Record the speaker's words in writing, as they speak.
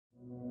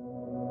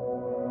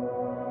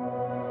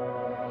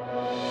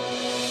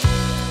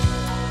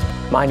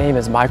My name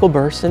is Michael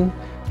Burson,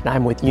 and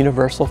I'm with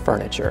Universal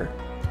Furniture.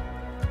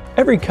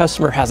 Every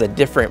customer has a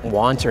different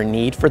want or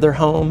need for their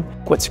home.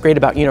 What's great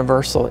about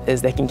Universal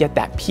is they can get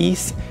that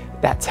piece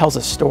that tells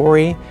a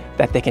story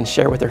that they can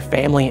share with their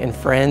family and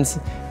friends,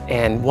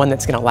 and one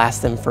that's going to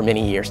last them for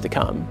many years to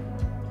come.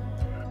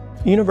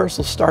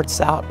 Universal starts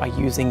out by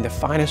using the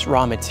finest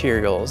raw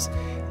materials,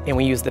 and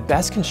we use the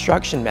best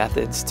construction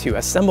methods to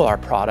assemble our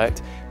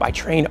product by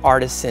trained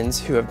artisans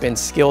who have been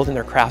skilled in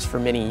their crafts for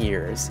many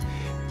years.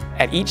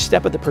 At each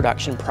step of the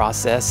production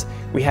process,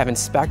 we have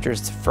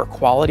inspectors for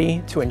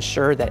quality to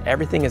ensure that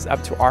everything is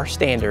up to our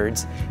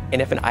standards,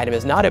 and if an item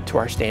is not up to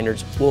our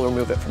standards, we'll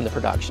remove it from the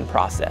production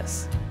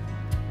process.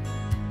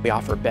 We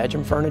offer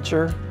bedroom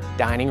furniture,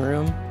 dining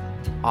room,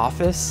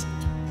 office,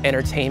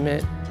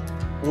 entertainment,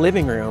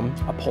 living room,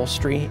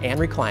 upholstery, and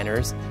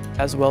recliners,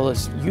 as well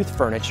as youth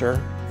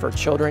furniture for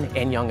children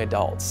and young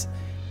adults.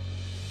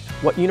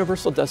 What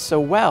Universal does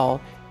so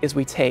well is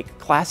we take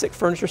classic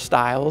furniture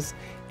styles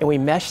and we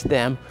mesh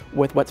them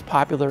with what's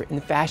popular in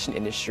the fashion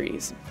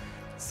industries.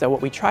 So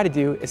what we try to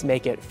do is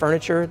make it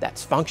furniture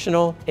that's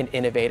functional and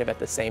innovative at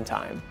the same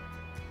time.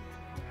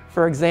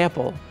 For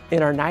example,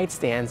 in our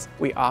nightstands,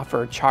 we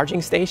offer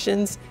charging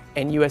stations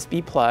and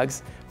USB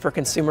plugs for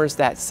consumers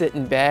that sit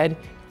in bed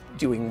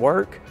doing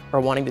work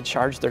or wanting to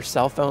charge their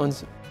cell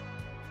phones.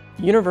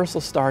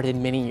 Universal started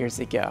many years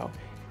ago,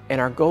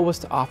 and our goal was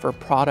to offer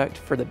product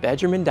for the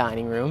bedroom and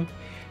dining room,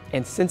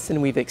 and since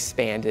then we've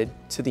expanded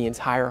to the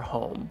entire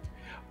home.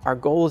 Our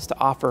goal is to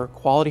offer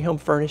quality home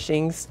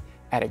furnishings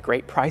at a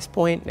great price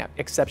point and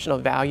exceptional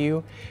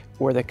value,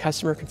 where the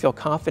customer can feel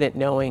confident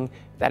knowing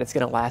that it's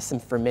going to last them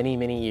for many,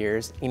 many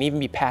years and even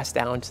be passed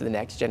down to the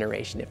next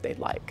generation if they'd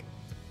like.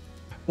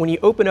 When you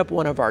open up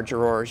one of our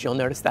drawers, you'll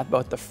notice that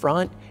both the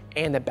front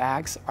and the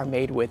backs are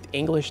made with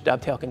English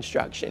dovetail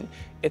construction.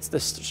 It's the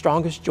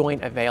strongest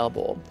joint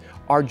available.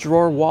 Our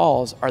drawer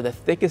walls are the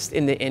thickest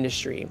in the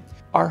industry.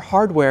 Our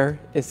hardware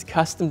is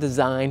custom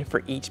designed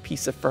for each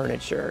piece of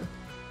furniture.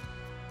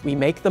 We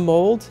make the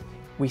mold,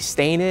 we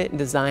stain it and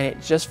design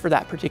it just for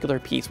that particular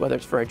piece, whether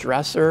it's for a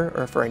dresser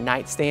or for a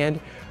nightstand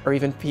or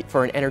even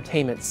for an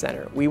entertainment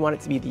center. We want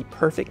it to be the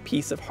perfect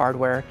piece of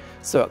hardware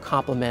so it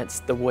complements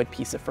the wood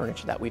piece of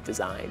furniture that we've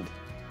designed.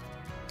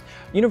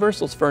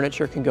 Universal's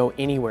furniture can go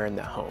anywhere in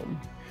the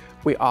home.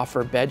 We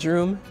offer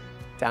bedroom,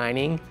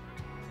 dining,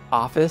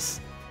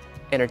 office,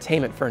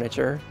 entertainment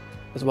furniture,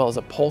 as well as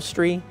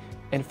upholstery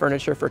and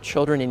furniture for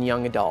children and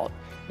young adult.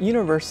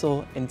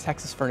 Universal and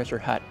Texas Furniture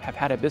Hut have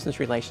had a business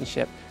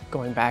relationship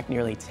going back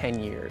nearly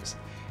 10 years.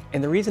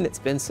 And the reason it's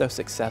been so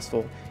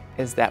successful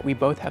is that we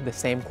both have the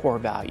same core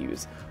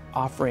values,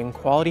 offering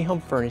quality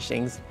home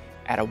furnishings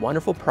at a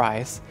wonderful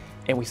price,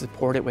 and we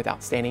support it with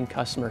outstanding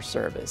customer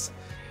service.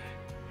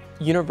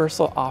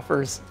 Universal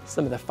offers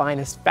some of the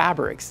finest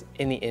fabrics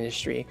in the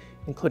industry,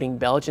 including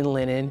Belgian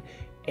linen,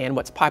 and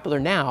what's popular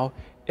now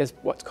is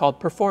what's called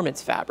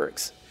performance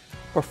fabrics.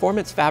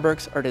 Performance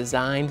fabrics are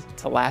designed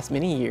to last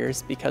many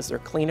years because they're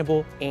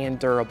cleanable and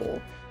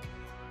durable.